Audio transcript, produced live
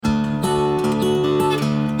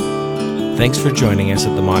Thanks for joining us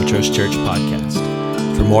at the Montrose Church Podcast.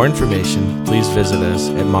 For more information, please visit us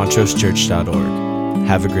at montrosechurch.org.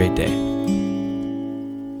 Have a great day.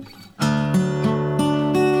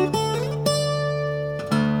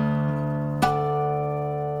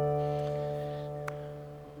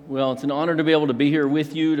 Well, it's an honor to be able to be here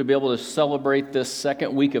with you, to be able to celebrate this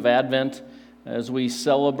second week of Advent as we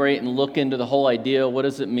celebrate and look into the whole idea, what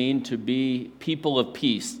does it mean to be people of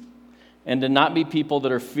peace and to not be people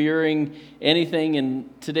that are fearing anything.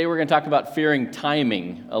 And today we're going to talk about fearing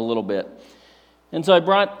timing a little bit. And so I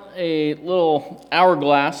brought a little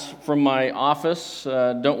hourglass from my office.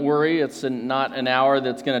 Don't worry, it's not an hour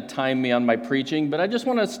that's going to time me on my preaching, but I just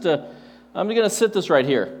want I'm going to sit this right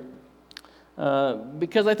here.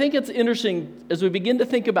 Because I think it's interesting as we begin to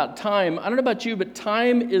think about time. I don't know about you, but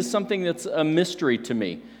time is something that's a mystery to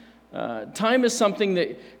me. Time is something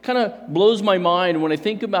that kind of blows my mind when I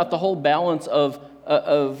think about the whole balance of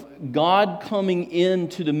God coming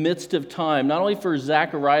into the midst of time, not only for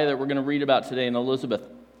Zechariah that we're going to read about today and Elizabeth,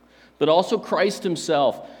 but also Christ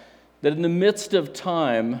himself, that in the midst of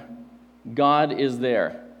time, God is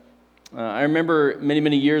there. I remember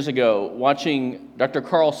many years ago watching Dr.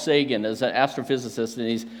 Carl Sagan as an astrophysicist, and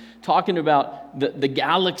he's talking about the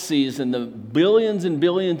galaxies and the billions and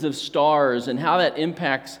billions of stars and how that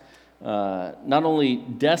impacts not only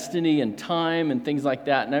destiny and time and things like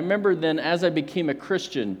that. And I remember then as I became a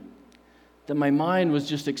Christian, that my mind was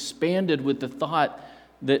just expanded with the thought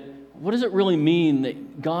that what does it really mean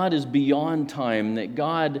that God is beyond time, that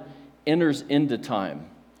God enters into time?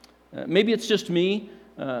 Maybe it's just me.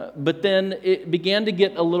 But then it began to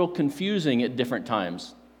get a little confusing at different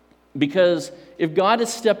times. Because if God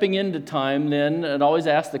is stepping into time, then I'd always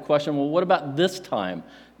ask the question, well, what about this time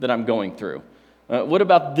that I'm going through? What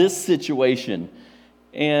about this situation?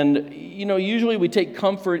 And, usually we take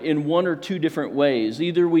comfort in one or two different ways.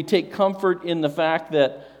 Either we take comfort in the fact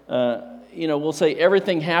that, we'll say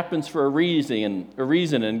everything happens for a reason,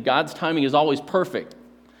 and God's timing is always perfect.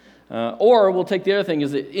 Or we'll take the other thing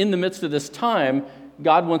is that in the midst of this time,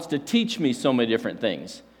 God wants to teach me so many different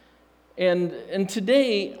things. And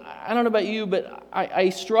today, I don't know about you, but I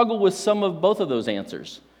struggle with some of both of those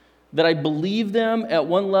answers. That I believe them at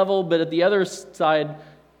one level, but at the other side,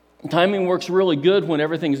 timing works really good when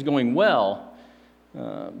everything's going well.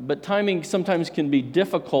 But timing sometimes can be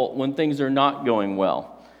difficult when things are not going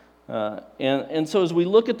well. And so as we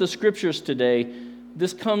look at the scriptures today,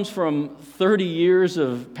 this comes from 30 years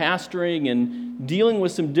of pastoring and dealing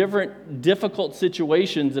with some different difficult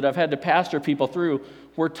situations that I've had to pastor people through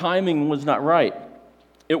where timing was not right.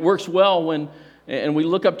 It works well and we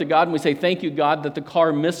look up to God and we say, thank you, God, that the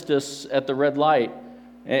car missed us at the red light.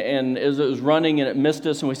 And as it was running and it missed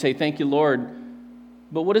us, and we say, thank you, Lord.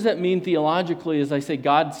 But what does that mean theologically as I say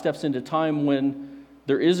God steps into time when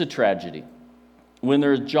there is a tragedy, when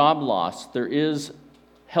there is job loss, there is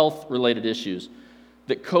health-related issues,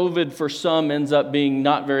 that COVID for some ends up being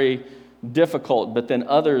not very difficult, but then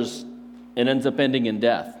others, it ends up ending in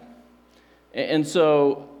death. And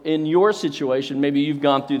so in your situation, maybe you've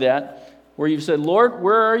gone through that, where you've said, Lord,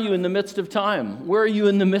 where are you in the midst of time? Where are you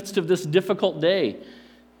in the midst of this difficult day?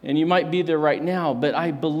 And you might be there right now, but I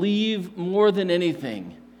believe more than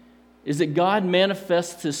anything is that God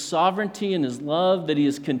manifests his sovereignty and his love, that he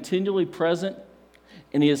is continually present,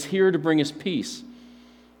 and he is here to bring us peace.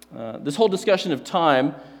 This whole discussion of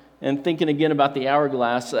time and thinking again about the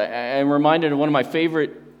hourglass, I'm reminded of one of my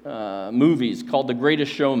favorite movies called The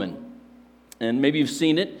Greatest Showman. And maybe you've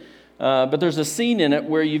seen it, but there's a scene in it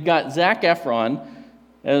where you've got Zac Efron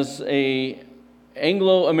as a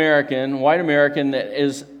Anglo-American, white American that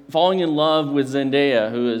is falling in love with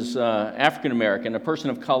Zendaya, who is African-American, a person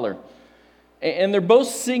of color. And they're both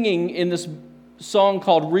singing in this song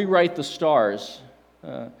called Rewrite the Stars,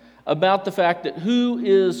 about the fact that who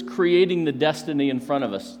is creating the destiny in front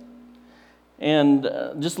of us. And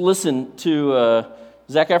just listen to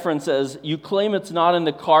Zac Efron says, you claim it's not in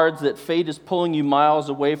the cards that fate is pulling you miles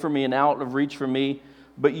away from me and out of reach from me,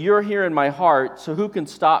 but you're here in my heart, so who can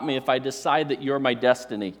stop me if I decide that you're my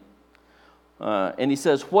destiny? And he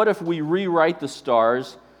says, what if we rewrite the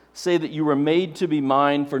stars, say that you were made to be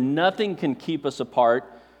mine, for nothing can keep us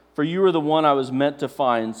apart, for you are the one I was meant to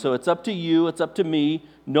find. So it's up to you, it's up to me.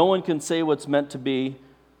 No one can say what's meant to be.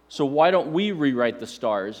 So why don't we rewrite the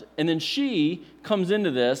stars? And then she comes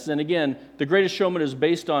into this, and again, The Greatest Showman is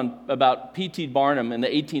based on about P.T. Barnum in the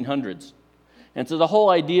 1800s. And so the whole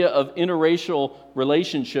idea of interracial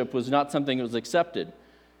relationship was not something that was accepted.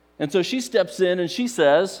 And so she steps in and she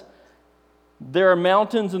says, there are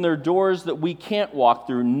mountains and there are doors that we can't walk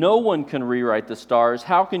through. No one can rewrite the stars.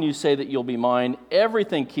 How can you say that you'll be mine?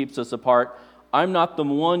 Everything keeps us apart. I'm not the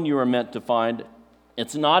one you are meant to find.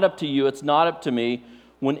 It's not up to you. It's not up to me.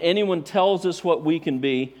 When anyone tells us what we can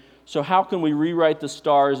be, so how can we rewrite the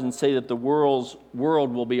stars and say that the world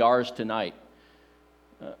will be ours tonight?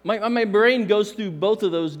 My brain goes through both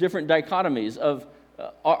of those different dichotomies of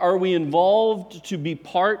are we involved to be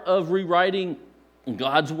part of rewriting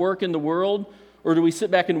God's work in the world, or do we sit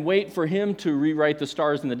back and wait for Him to rewrite the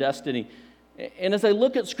stars and the destiny? And as I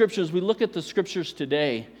look at Scriptures, we look at the Scriptures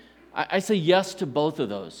today, I say yes to both of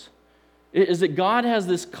those. Is that God has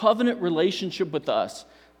this covenant relationship with us,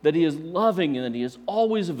 that He is loving and that He is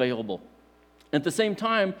always available. At the same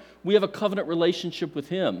time, we have a covenant relationship with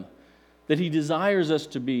Him, that He desires us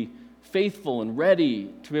to be faithful and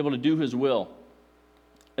ready to be able to do His will.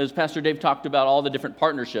 As Pastor Dave talked about all the different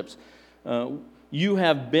partnerships, you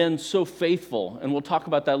have been so faithful, and we'll talk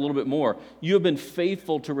about that a little bit more. You have been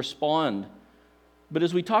faithful to respond. But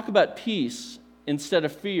as we talk about peace instead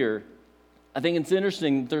of fear, I think it's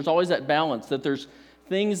interesting, there's always that balance, that there's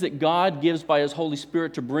things that God gives by His Holy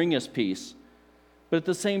Spirit to bring us peace, but at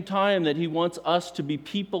the same time that He wants us to be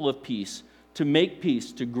people of peace, to make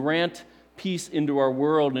peace, to grant peace into our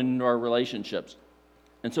world and into our relationships.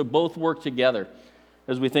 And so both work together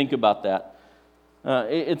as we think about that.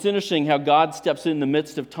 It's interesting how God steps in the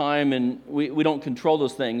midst of time, and we don't control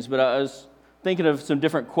those things, but I was thinking of some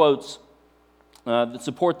different quotes that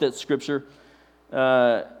support that scripture.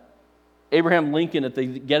 Abraham Lincoln at the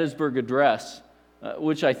Gettysburg Address,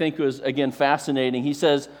 which I think was, again, fascinating. He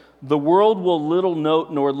says, "The world will little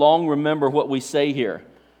note nor long remember what we say here,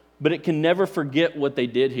 but it can never forget what they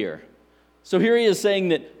did here." So here he is saying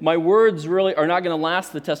that my words really are not going to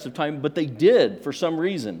last the test of time, but they did for some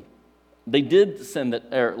reason. They did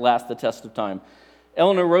last the test of time.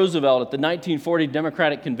 Eleanor Roosevelt at the 1940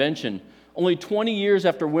 Democratic Convention, only 20 years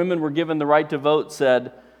after women were given the right to vote,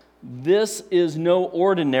 said, "This is no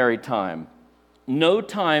ordinary time, no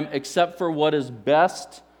time except for what is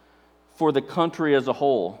best for the country as a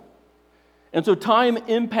whole." And so time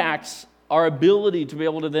impacts our ability to be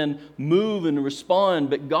able to then move and respond,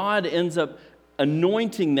 but God ends up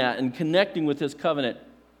anointing that and connecting with His covenant.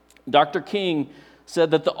 Dr. King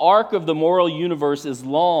said that the arc of the moral universe is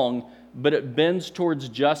long, but it bends towards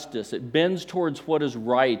justice. It bends towards what is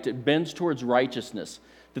right. It bends towards righteousness.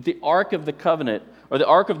 That the arc of the covenant, or the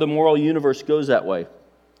arc of the moral universe, goes that way,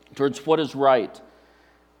 towards what is right.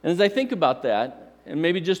 And as I think about that, and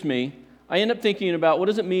maybe just me, I end up thinking about what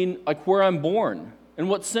does it mean, like where I'm born and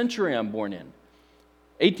what century I'm born in.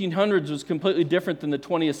 1800s was completely different than the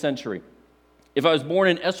 20th century. If I was born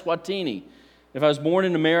in Eswatini, if I was born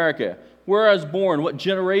in America, where I was born, what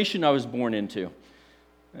generation I was born into.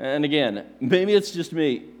 And again, maybe it's just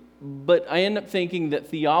me, but I end up thinking that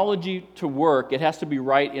theology to work, it has to be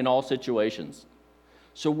right in all situations.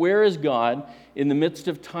 So where is God in the midst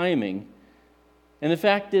of timing? And the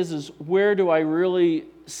fact is where do I really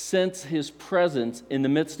sense His presence in the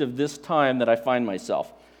midst of this time that I find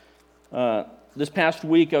myself? This past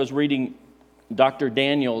week I was reading Dr.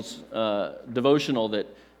 Daniel's devotional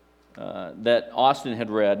that Austin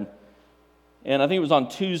had read. And I think it was on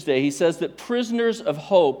Tuesday. He says that prisoners of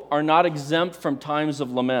hope are not exempt from times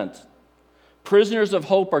of lament. Prisoners of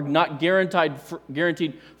hope are not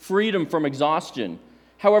guaranteed freedom from exhaustion.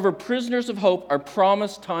 However, prisoners of hope are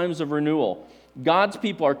promised times of renewal. God's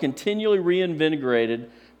people are continually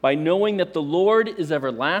reinvigorated by knowing that the Lord is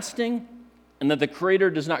everlasting and that the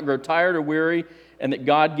Creator does not grow tired or weary, and that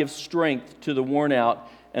God gives strength to the worn out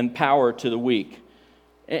and power to the weak.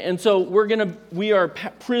 And so we are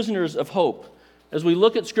prisoners of hope. As we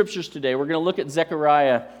look at scriptures today, we're going to look at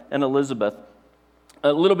Zechariah and Elizabeth.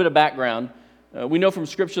 A little bit of background. We know from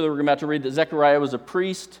scripture that we're about to read that Zechariah was a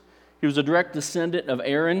priest. He was a direct descendant of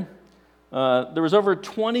Aaron. There was over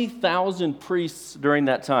 20,000 priests during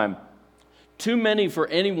that time. Too many for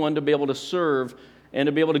anyone to be able to serve and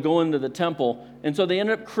to be able to go into the temple. And so they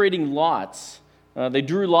ended up creating lots. They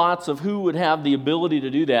drew lots of who would have the ability to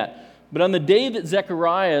do that. But on the day that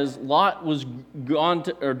Zechariah's lot was drawn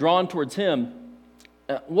towards him,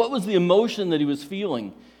 what was the emotion that he was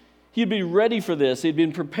feeling? He'd be ready for this. He'd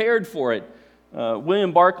been prepared for it.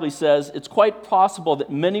 William Barclay says, it's quite possible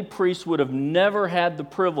that many priests would have never had the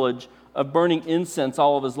privilege of burning incense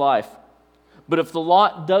all of his life. But if the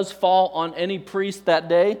lot does fall on any priest that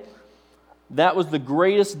day, that was the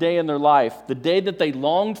greatest day in their life, the day that they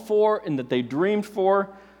longed for and that they dreamed for.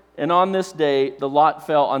 And on this day, the lot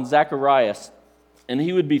fell on Zacharias, and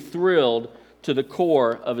he would be thrilled to the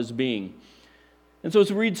core of his being. And so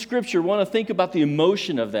as we read Scripture, we want to think about the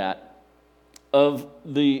emotion of that, of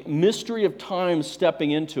the mystery of time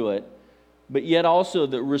stepping into it, but yet also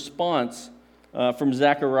the response from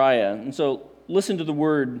Zechariah. And so listen to the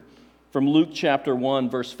word from Luke chapter 1,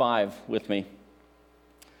 verse 5 with me.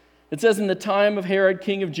 It says, "In the time of Herod,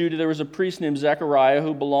 king of Judah, there was a priest named Zechariah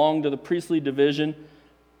who belonged to the priestly division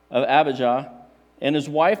of Abijah, and his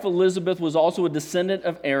wife Elizabeth was also a descendant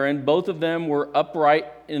of Aaron. Both of them were upright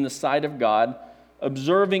in the sight of God,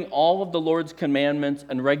 observing all of the Lord's commandments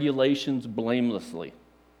and regulations blamelessly.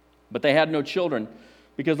 But they had no children,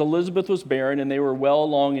 because Elizabeth was barren and they were well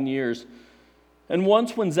along in years. And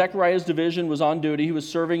once when Zechariah's division was on duty, he was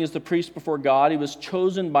serving as the priest before God. He was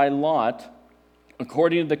chosen by lot,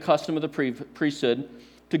 according to the custom of the priesthood,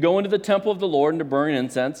 to go into the temple of the Lord and to burn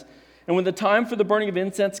incense. And when the time for the burning of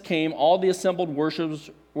incense came, all the assembled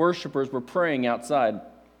worshipers were praying outside.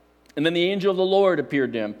 And then the angel of the Lord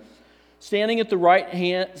appeared to him, standing at the right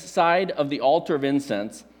hand side of the altar of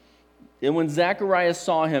incense. And when Zechariah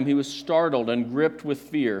saw him, he was startled and gripped with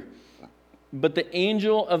fear. But the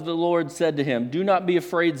angel of the Lord said to him, 'Do not be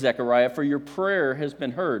afraid, Zechariah, for your prayer has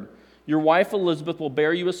been heard. Your wife Elizabeth will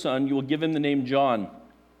bear you a son. You will give him the name John.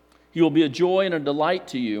 He will be a joy and a delight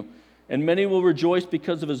to you, and many will rejoice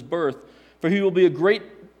because of his birth. For he will be a great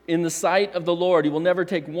in the sight of the Lord. He will never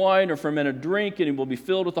take wine or fermented drink, and he will be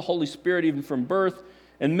filled with the Holy Spirit even from birth.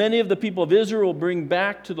 And many of the people of Israel will bring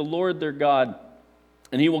back to the Lord their God.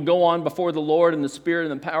 And he will go on before the Lord in the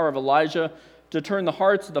spirit and the power of Elijah, to turn the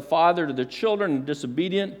hearts of the father to their children and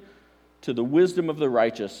disobedient to the wisdom of the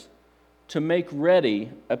righteous, to make ready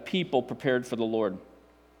a people prepared for the Lord.'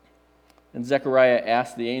 And Zechariah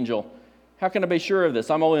asked the angel, 'How can I be sure of this?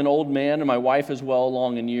 I'm only an old man, and my wife is well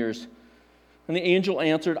along in years.' And the angel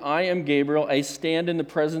answered, 'I am Gabriel. I stand in the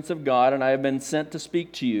presence of God, and I have been sent to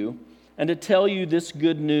speak to you and to tell you this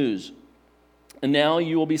good news. And now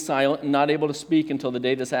you will be silent and not able to speak until the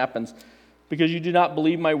day this happens, because you do not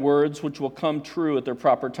believe my words, which will come true at their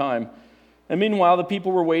proper time.' And meanwhile, the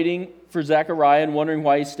people were waiting for Zechariah and wondering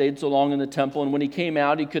why he stayed so long in the temple. And when he came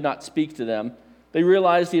out, he could not speak to them. They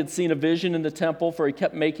realized he had seen a vision in the temple, for he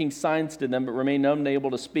kept making signs to them, but remained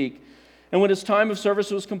unable to speak. And when his time of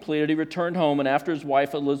service was completed, he returned home, and after his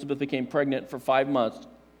wife Elizabeth became pregnant for 5 months,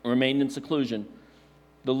 remained in seclusion.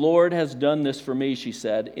 'The Lord has done this for me,' she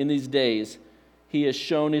said. 'In these days he has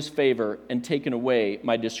shown his favor and taken away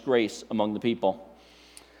my disgrace among the people.'"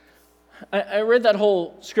 I read that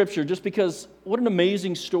whole scripture just because what an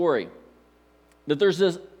amazing story. That there's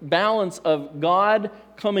this balance of God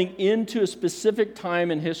coming into a specific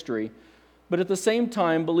time in history, but at the same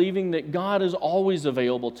time believing that God is always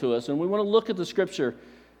available to us. And we want to look at the scripture.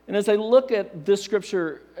 And as I look at this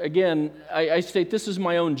scripture, again, I state this is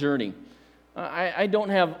my own journey. I don't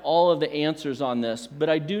have all of the answers on this, but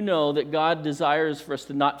I do know that God desires for us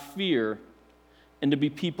to not fear and to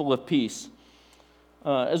be people of peace.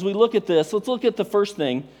 As we look at this, let's look at the first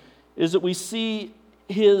thing, is that we see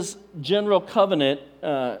his general covenant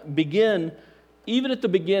begin, even at the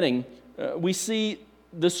beginning. We see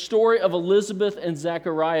the story of Elizabeth and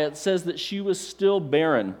Zechariah. It says that she was still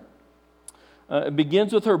barren. It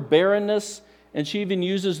begins with her barrenness, and she even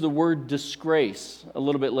uses the word disgrace a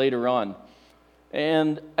little bit later on.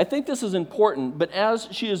 And I think this is important, but as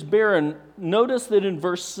she is barren, notice that in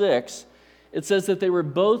verse 6, it says that they were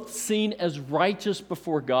both seen as righteous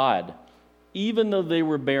before God, even though they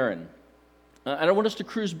were barren. I don't want us to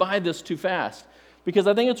cruise by this too fast, because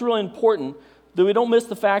I think it's really important that we don't miss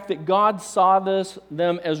the fact that God saw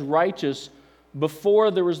them as righteous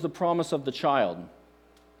before there was the promise of the child.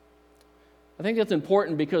 I think that's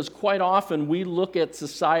important because quite often we look at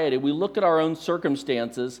society, we look at our own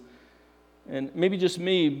circumstances, and maybe just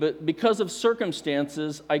me, but because of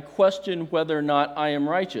circumstances, I question whether or not I am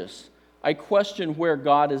righteous. I question where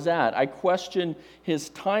God is at. I question his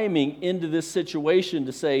timing into this situation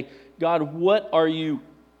to say, God, what are you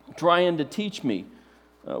trying to teach me?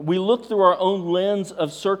 We look through our own lens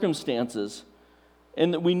of circumstances,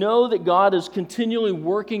 and that we know that God is continually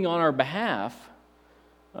working on our behalf,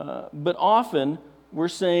 but often we're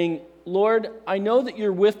saying, Lord, I know that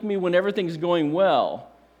you're with me when everything's going well,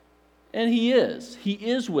 and he is. He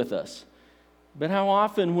is with us. But how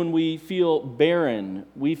often when we feel barren,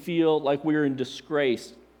 we feel like we're in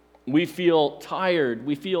disgrace, we feel tired,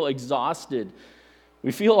 we feel exhausted,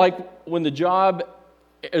 we feel like when the job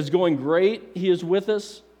is going great, he is with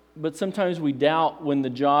us, but sometimes we doubt when the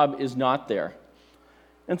job is not there.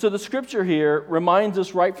 And so the scripture here reminds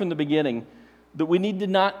us right from the beginning that we need to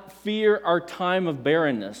not fear our time of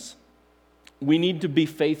barrenness. We need to be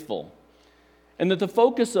faithful. And that the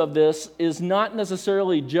focus of this is not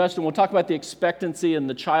necessarily just, and we'll talk about the expectancy and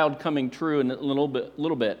the child coming true in a little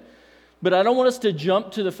bit. But I don't want us to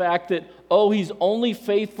jump to the fact that, oh, he's only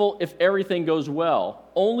faithful if everything goes well,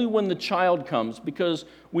 only when the child comes, because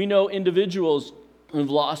we know individuals who've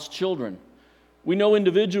lost children. We know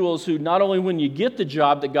individuals who not only when you get the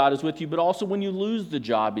job that God is with you, but also when you lose the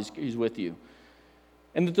job, He's with you.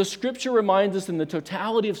 And that the Scripture reminds us in the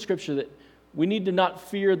totality of Scripture that we need to not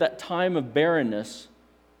fear that time of barrenness,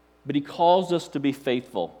 but He calls us to be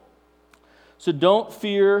faithful. So don't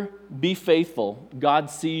fear, be faithful. God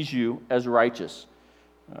sees you as righteous.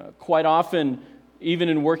 Quite often, even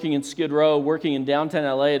in working in Skid Row, working in downtown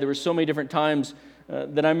LA, there were so many different times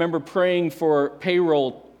that I remember praying for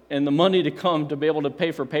payroll and the money to come to be able to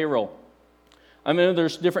pay for payroll. I mean,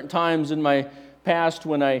 there's different times in my past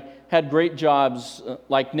when I had great jobs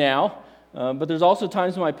like now, but there's also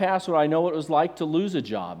times in my past where I know what it was like to lose a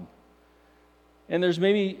job. And there's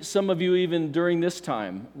maybe some of you even during this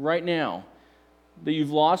time, right now, that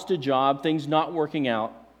you've lost a job, things not working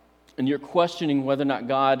out, and you're questioning whether or not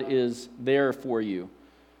God is there for you.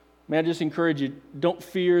 May I just encourage you, don't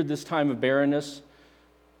fear this time of barrenness.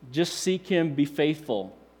 Just seek Him, be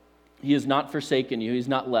faithful. He has not forsaken you. He's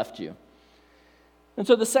not left you. And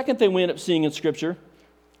so the second thing we end up seeing in Scripture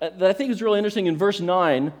that I think is really interesting, in verse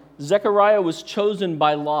 9, Zechariah was chosen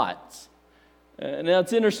by lots. And now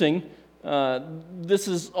it's interesting. This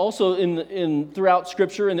is also in throughout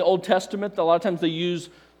Scripture. In the Old Testament, a lot of times they use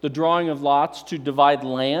the drawing of lots to divide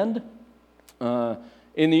land.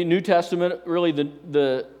 In the New Testament, really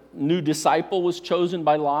the new disciple was chosen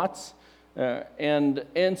by lots. And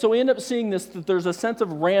so we end up seeing this, that there's a sense of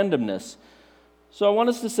randomness. So I want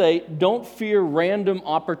us to say, don't fear random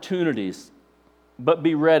opportunities, but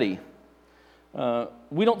be ready.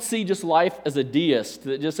 We don't see just life as a deist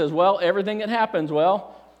that just says, well, everything that happens,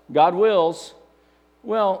 well, God wills.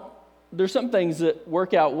 Well, there's some things that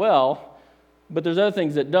work out well, but there's other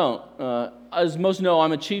things that don't. As most know,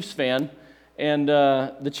 I'm a Chiefs fan, and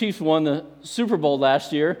the Chiefs won the Super Bowl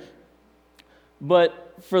last year.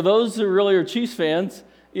 But for those who really are Chiefs fans,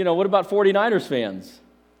 what about 49ers fans?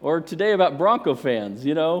 Or today about Bronco fans,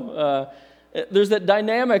 There's that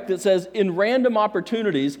dynamic that says, in random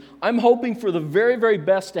opportunities, I'm hoping for the very, very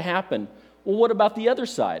best to happen. Well, what about the other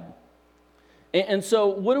side? And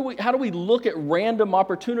so how do we look at random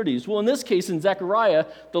opportunities? Well, in this case, in Zechariah,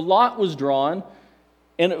 the lot was drawn,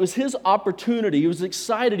 and it was his opportunity. He was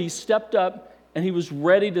excited. He stepped up, and he was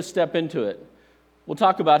ready to step into it. We'll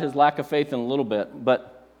talk about his lack of faith in a little bit,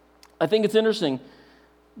 but I think it's interesting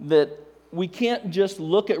that we can't just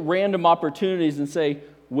look at random opportunities and say,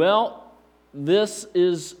 well, this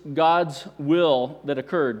is God's will that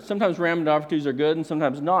occurred. Sometimes random opportunities are good and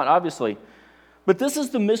sometimes not, obviously. But this is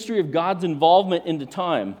the mystery of God's involvement into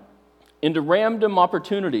time, into random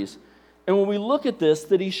opportunities. And when we look at this,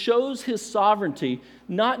 that He shows His sovereignty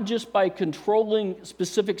not just by controlling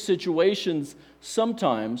specific situations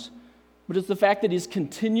sometimes, but it's the fact that He's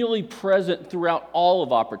continually present throughout all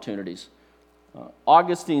of opportunities.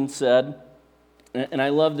 Augustine said, and I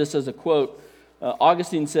love this as a quote,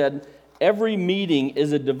 Augustine said, every meeting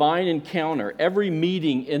is a divine encounter. Every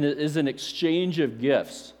meeting is an exchange of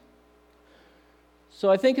gifts. So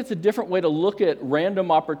I think it's a different way to look at random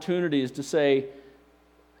opportunities to say,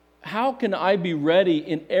 how can I be ready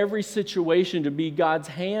in every situation to be God's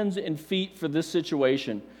hands and feet for this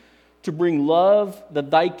situation? To bring love, that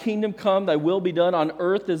Thy kingdom come, Thy will be done on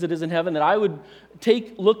earth as it is in heaven, that I would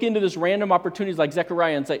look into this random opportunities like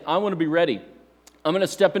Zechariah and say, I want to be ready. I'm going to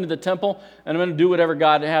step into the temple and I'm going to do whatever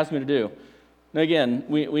God has me to do. Now again,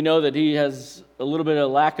 we know that he has a little bit of a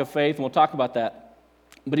lack of faith, and we'll talk about that.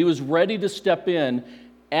 But he was ready to step in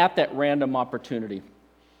at that random opportunity.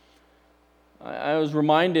 I was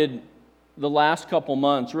reminded the last couple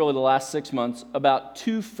months, really the last 6 months, about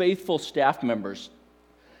 2 faithful staff members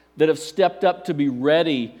that have stepped up to be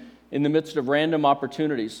ready in the midst of random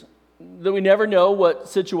opportunities. That we never know what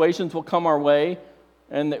situations will come our way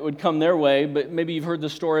and that would come their way, but maybe you've heard the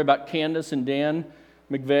story about Candace and Dan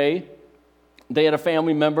McVeigh. They had a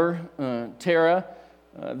family member, Tara,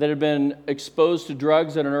 that had been exposed to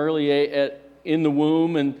drugs at an early age in the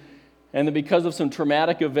womb, and that because of some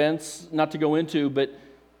traumatic events, not to go into, but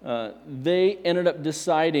they ended up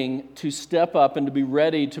deciding to step up and to be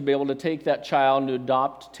ready to be able to take that child and to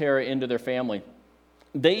adopt Tara into their family.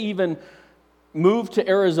 They even moved to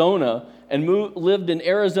Arizona and lived in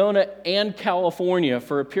Arizona and California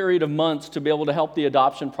for a period of months to be able to help the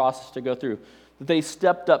adoption process to go through. They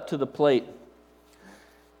stepped up to the plate.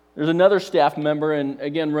 There's another staff member, and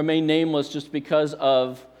again, remain nameless just because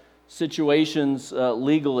of situations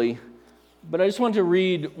legally. But I just want to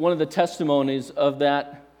read one of the testimonies of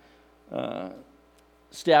that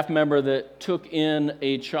staff member that took in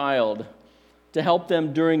a child to help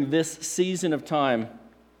them during this season of time.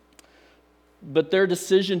 But their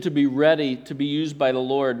decision to be ready to be used by the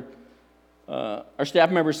Lord Our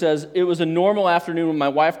staff member says, "It was a normal afternoon when my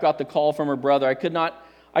wife got the call from her brother. I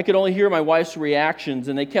could only hear my wife's reactions,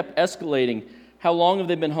 and they kept escalating. How long have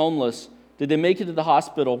they been homeless? Did they make it to the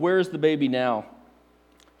hospital? Where is the baby now?"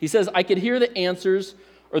 He says, "I could hear the answers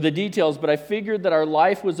or the details, but I figured that our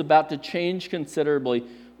life was about to change considerably.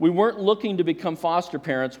 We weren't looking to become foster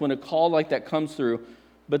parents when a call like that comes through,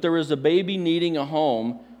 but there was a baby needing a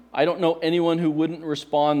home. I don't know anyone who wouldn't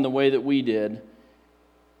respond the way that we did."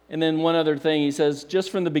 And then one other thing, he says, "Just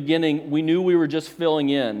from the beginning, we knew we were just filling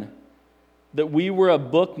in, that we were a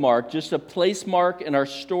bookmark, just a place mark in our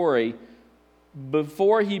story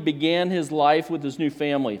before he began his life with his new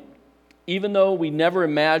family. Even though we never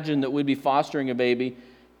imagined that we'd be fostering a baby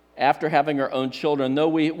after having our own children, though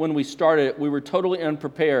when we started, we were totally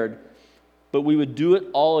unprepared, but we would do it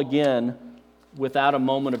all again without a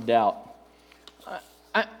moment of doubt."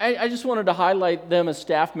 I just wanted to highlight them as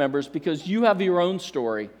staff members because you have your own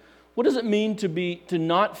story. What does it mean to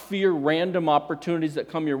not fear random opportunities that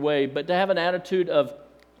come your way, but to have an attitude of,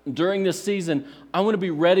 during this season, I want to be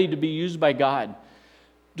ready to be used by God.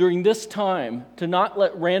 During this time, to not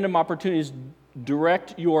let random opportunities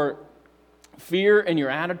direct your fear and your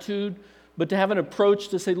attitude, but to have an approach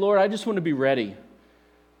to say, "Lord, I just want to be ready."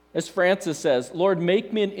 As Francis says, "Lord,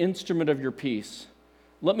 make me an instrument of your peace.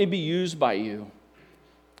 Let me be used by you."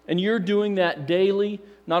 And you're doing that daily,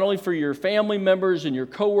 not only for your family members and your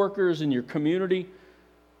coworkers and your community,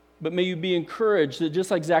 but may you be encouraged that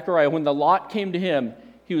just like Zechariah, when the lot came to him,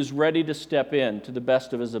 he was ready to step in to the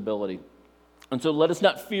best of his ability. And so let us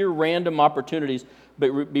not fear random opportunities,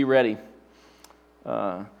 but be ready.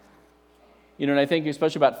 And I think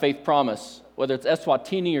especially about Faith Promise, whether it's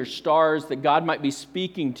Eswatini or Stars, that God might be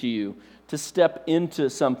speaking to you to step into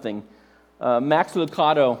something. Max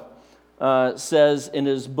Lucado says in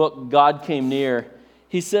his book, God Came Near,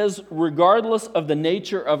 he says, regardless of the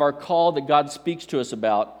nature of our call that God speaks to us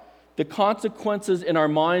about, the consequences in our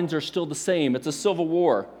minds are still the same. It's a civil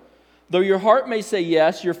war. Though your heart may say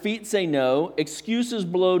yes, your feet say no, excuses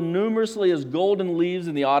blow numerously as golden leaves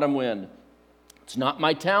in the autumn wind. It's not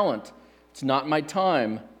my talent. It's not my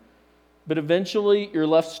time. But eventually you're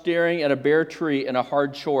left staring at a bare tree and a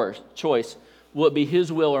hard choice. Will it be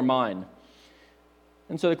His will or mine?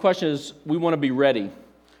 And so the question is, we want to be ready.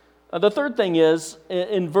 The third thing is,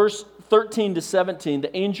 in verse 13 to 17,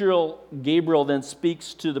 the angel Gabriel then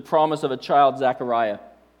speaks to the promise of a child, Zechariah.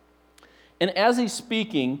 And as he's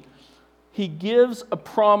speaking, he gives a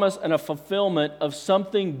promise and a fulfillment of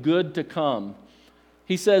something good to come.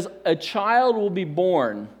 He says, a child will be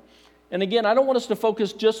born. And again, I don't want us to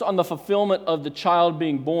focus just on the fulfillment of the child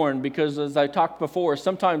being born, because as I talked before,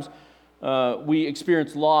 sometimes we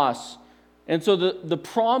experience loss. And so the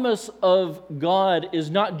promise of God is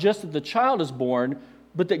not just that the child is born,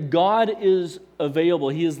 but that God is available.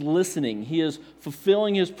 He is listening. He is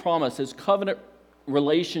fulfilling His promise, His covenant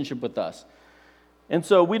relationship with us. And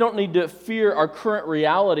so we don't need to fear our current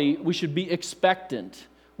reality. We should be expectant.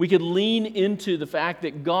 We could lean into the fact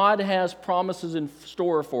that God has promises in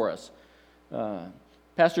store for us.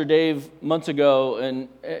 Pastor Dave, months ago, and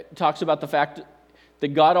talks about the fact that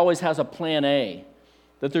God always has a plan A,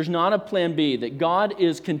 that there's not a plan B, that God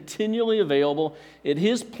is continually available, and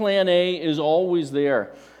His plan A is always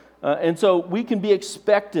there. And so we can be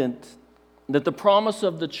expectant that the promise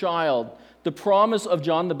of the child, the promise of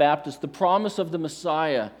John the Baptist, the promise of the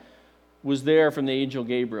Messiah was there from the angel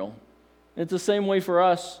Gabriel. And it's the same way for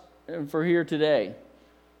us and for here today.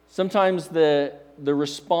 Sometimes the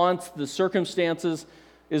response, the circumstances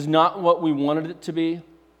is not what we wanted it to be,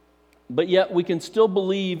 but yet we can still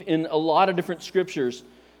believe in a lot of different scriptures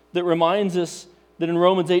that reminds us that in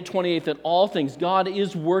Romans 8:28 that all things, God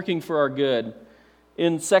is working for our good.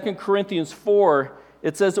 In 2 Corinthians 4,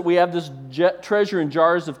 it says that we have this treasure in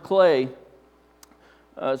jars of clay,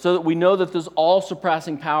 so that we know that this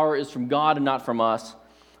all-surpassing power is from God and not from us.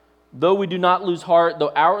 Though we do not lose heart,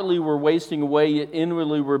 though outwardly we're wasting away, yet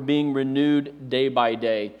inwardly we're being renewed day by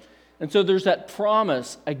day. And so there's that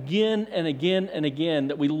promise again and again and again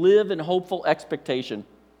that we live in hopeful expectation.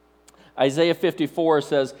 Isaiah 54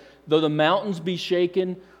 says, though the mountains be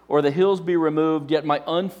shaken or the hills be removed, yet my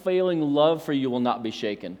unfailing love for you will not be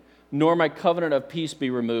shaken, nor my covenant of peace be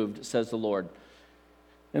removed, says the Lord.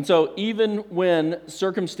 And so even when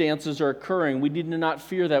circumstances are occurring, we need to not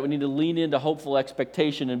fear that. We need to lean into hopeful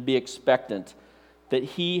expectation and be expectant that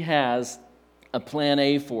He has a plan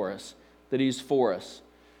A for us, that He's for us.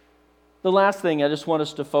 The last thing I just want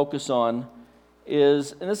us to focus on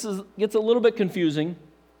is, and gets a little bit confusing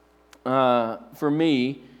for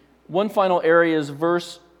me, one final area is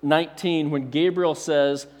verse 19 when Gabriel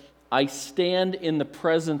says, I stand in the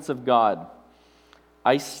presence of God.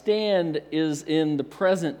 I stand is in the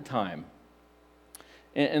present time.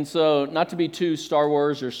 And so, not to be too Star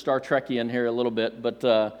Wars or Star Trekian here a little bit, but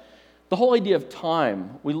the whole idea of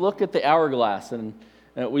time, we look at the hourglass and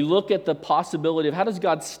we look at the possibility of how does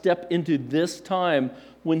God step into this time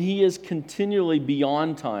when He is continually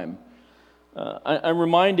beyond time. I'm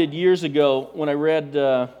reminded years ago when I read,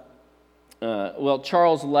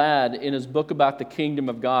 Charles Ladd in his book about the kingdom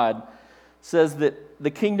of God says that the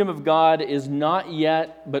kingdom of God is not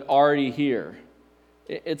yet but already here.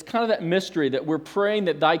 It's kind of that mystery that we're praying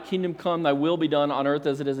that thy kingdom come, thy will be done on earth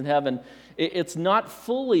as it is in heaven. It's not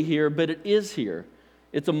fully here, but it is here.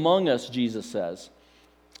 It's among us, Jesus says.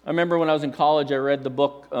 I remember when I was in college, I read the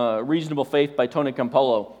book Reasonable Faith by Tony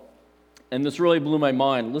Campolo, and this really blew my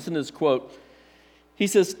mind. Listen to this quote. He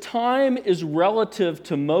says, time is relative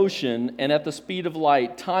to motion, and at the speed of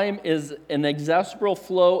light, time is an inexhaustible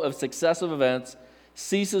flow of successive events,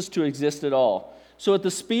 ceases to exist at all. So at the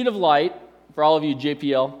speed of light, for all of you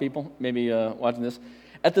JPL people, maybe watching this,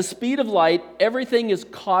 at the speed of light, everything is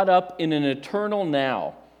caught up in an eternal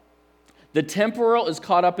now. The temporal is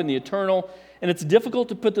caught up in the eternal, and it's difficult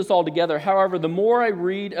to put this all together. However, the more I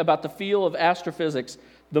read about the field of astrophysics,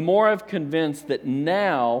 the more I'm convinced that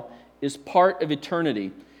now is part of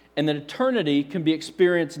eternity, and that eternity can be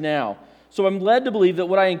experienced now. So I'm led to believe that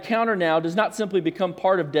what I encounter now does not simply become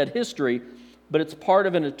part of dead history, but it's part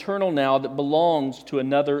of an eternal now that belongs to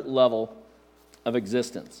another level of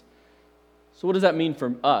existence. So what does that mean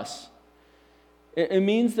for us? It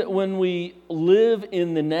means that when we live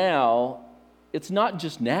in the now, it's not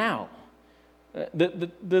just now.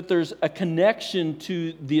 That there's a connection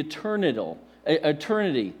to the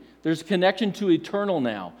eternity. There's a connection to eternal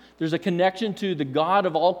now. There's a connection to the God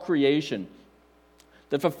of all creation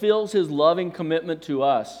that fulfills His loving commitment to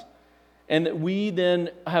us, and that we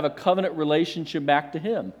then have a covenant relationship back to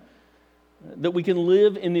Him, that we can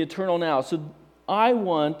live in the eternal now. So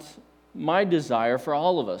my desire for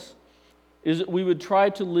all of us is that we would try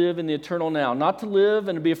to live in the eternal now, not to live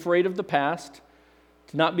and to be afraid of the past,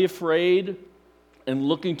 to not be afraid and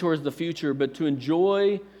looking towards the future, but to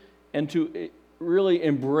enjoy and to really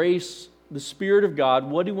embrace the Spirit of God,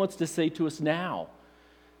 what He wants to say to us now.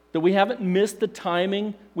 That we haven't missed the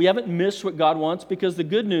timing, we haven't missed what God wants, because the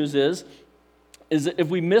good news is that if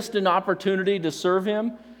we missed an opportunity to serve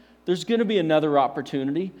Him, there's going to be another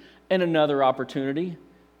opportunity and another opportunity.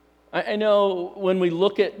 I know when we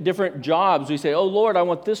look at different jobs, we say, oh Lord, I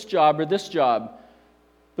want this job or this job.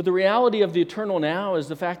 But the reality of the eternal now is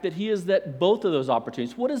the fact that He is that both of those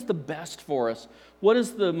opportunities. What is the best for us? What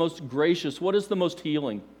is the most gracious? What is the most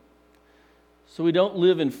healing? So we don't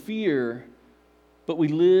live in fear, but we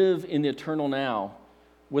live in the eternal now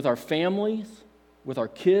with our families, with our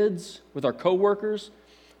kids, with our coworkers,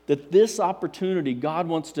 that this opportunity, God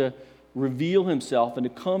wants to reveal Himself and to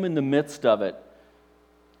come in the midst of it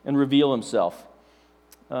and reveal Himself.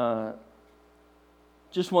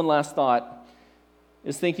 Just one last thought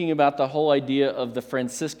is thinking about the whole idea of the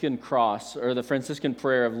Franciscan cross or the Franciscan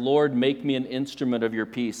prayer of, Lord, make me an instrument of your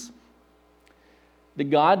peace. That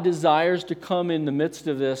God desires to come in the midst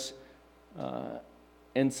of this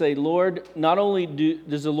and say, Lord, not only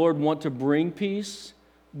does the Lord want to bring peace,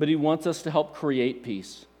 but He wants us to help create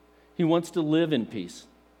peace. He wants to live in peace.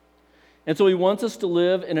 And so He wants us to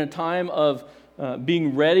live in a time of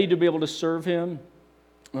being ready to be able to serve Him,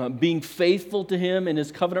 being faithful to Him in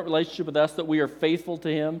His covenant relationship with us, that we are faithful to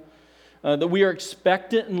Him, that we are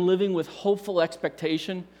expectant and living with hopeful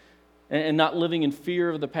expectation and not living in fear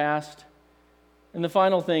of the past. And the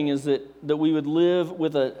final thing is that we would live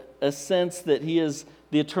with a sense that He is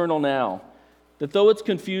the eternal now, that though it's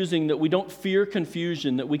confusing, that we don't fear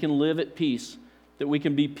confusion, that we can live at peace, that we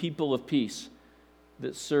can be people of peace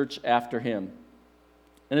that search after Him.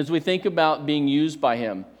 And as we think about being used by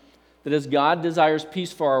Him, that as God desires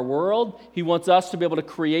peace for our world, He wants us to be able to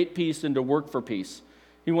create peace and to work for peace.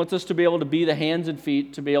 He wants us to be able to be the hands and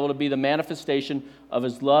feet, to be able to be the manifestation of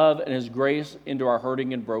His love and His grace into our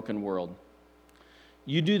hurting and broken world.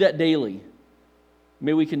 You do that daily.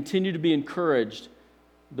 May we continue to be encouraged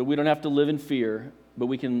that we don't have to live in fear, but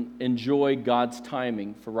we can enjoy God's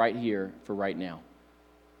timing for right here, for right now.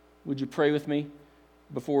 Would you pray with me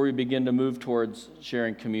before we begin to move towards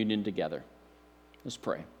sharing communion together? Let's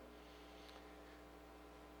pray.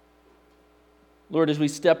 Lord, as we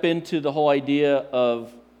step into the whole idea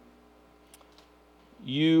of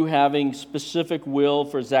You having specific will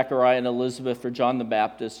for Zechariah and Elizabeth, for John the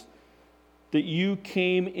Baptist, that You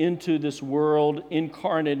came into this world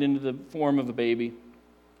incarnate into the form of a baby,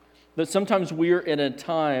 that sometimes we're in a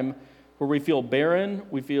time where we feel barren,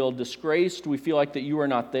 we feel disgraced, we feel like that You are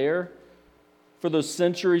not there. for those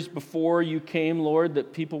centuries before you came, Lord,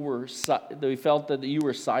 that that we felt that you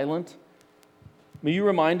were silent. May you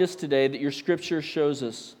remind us today that your scripture shows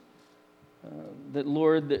us that,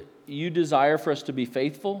 Lord, that you desire for us to be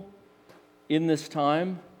faithful in this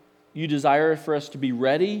time. You desire for us to be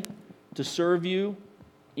ready to serve you.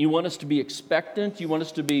 You want us to be expectant. You want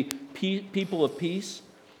us to be people of peace.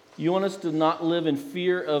 You want us to not live in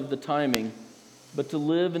fear of the timing, but to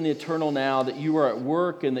live in the eternal now, that you are at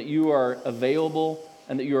work and that you are available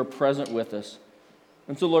and that you are present with us.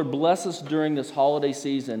 And so, Lord, bless us during this holiday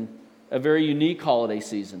season, a very unique holiday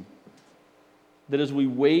season, that as we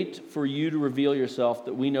wait for you to reveal yourself,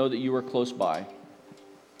 that we know that you are close by.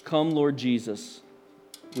 Come, Lord Jesus.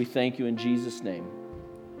 We thank you in Jesus' name.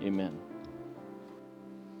 Amen.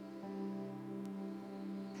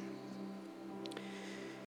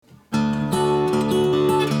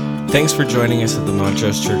 Thanks for joining us at the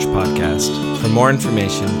Montrose Church Podcast. For more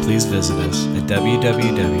information, please visit us at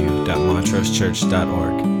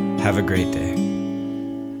www.montrosechurch.org. Have a great day.